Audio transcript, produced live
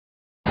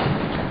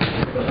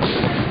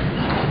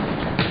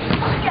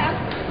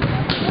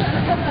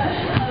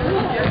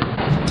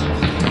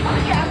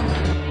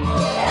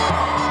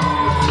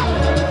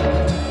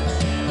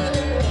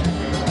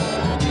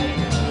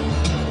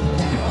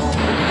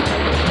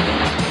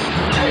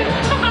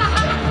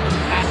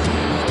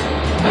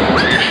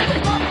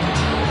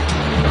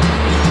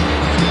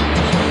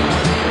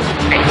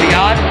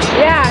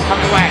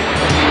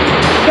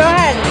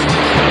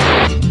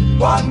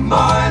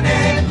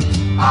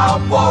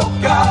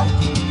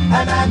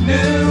and I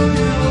knew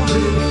you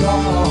were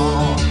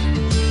gone.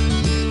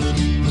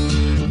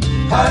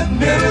 A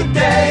new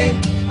day,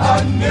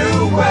 a new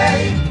way,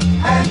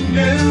 and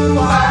new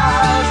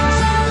eyes to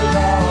see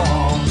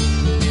along.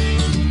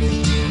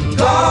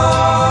 Go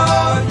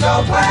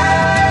your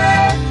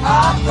way,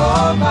 I'll go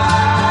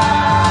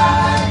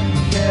mine,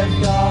 get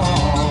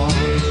gone.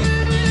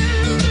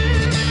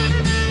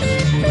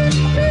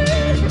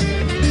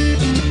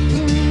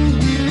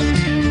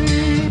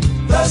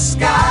 The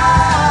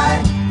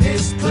sky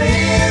is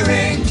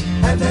clearing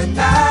and the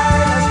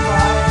night is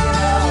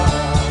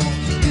bright.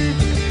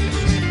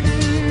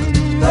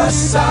 The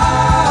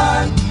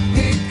sun,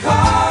 he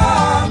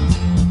come,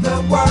 the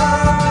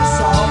world is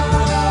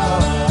open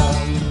up.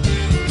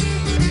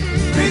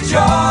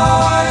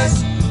 Rejoice,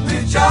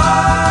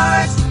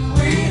 rejoice,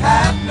 we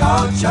have no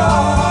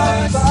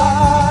choice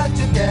but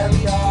to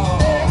carry on.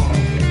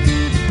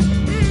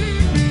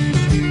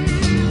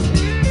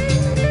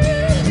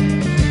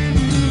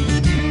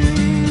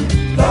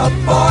 The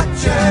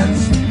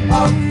fortunes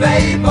of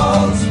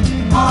fables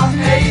are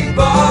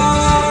able.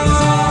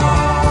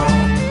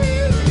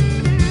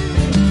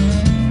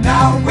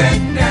 Now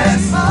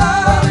witness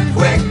the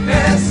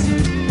quickness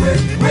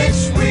with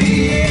which we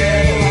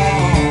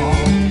get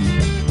on.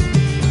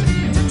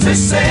 To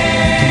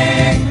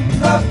sing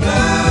the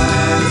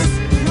blues,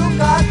 you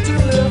got to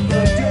live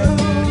the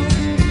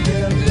dues,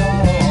 get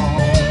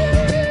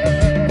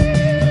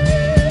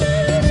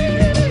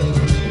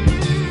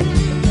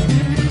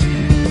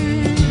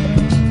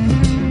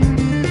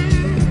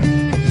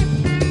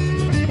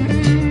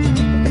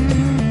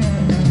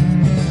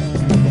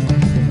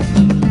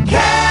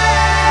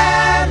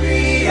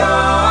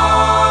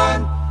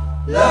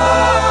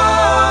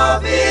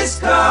Love is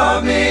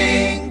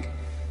coming,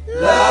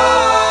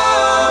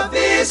 love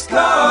is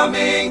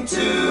coming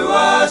to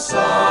us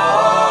all.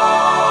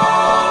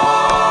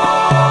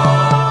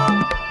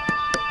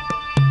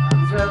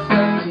 I'm just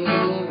a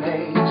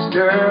teenage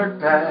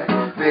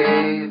dirtbag,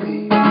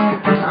 baby.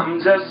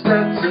 I'm just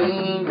a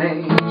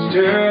teenage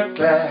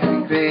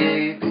dirtbag,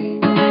 baby.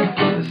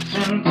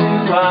 Listen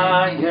to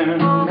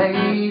Iron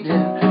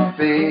Maiden,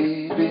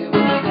 baby.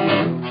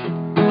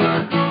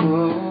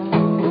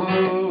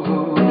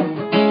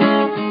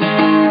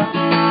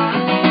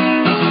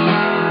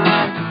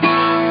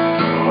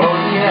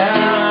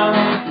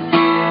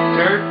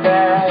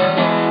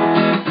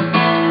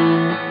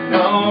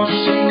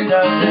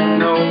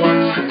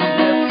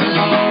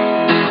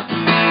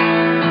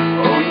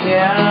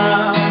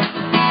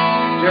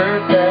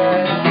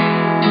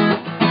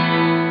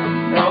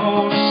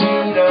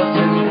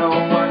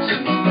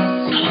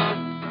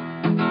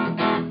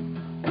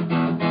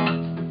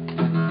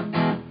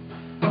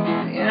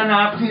 And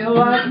I feel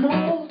like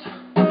mold.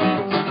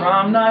 It's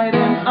prom night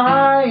and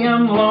I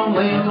am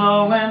lonely,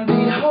 lo and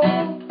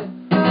behold,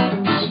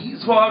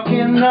 she's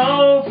walking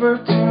over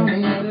to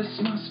me. This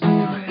must be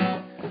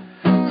real,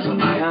 some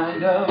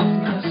kind of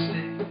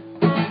mistake.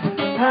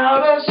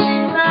 How does she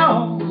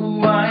know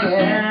who I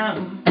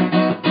am?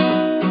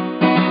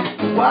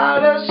 Why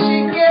does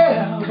she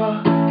give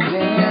a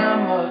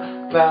damn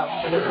about? I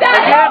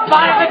can't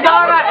find the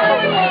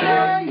donut!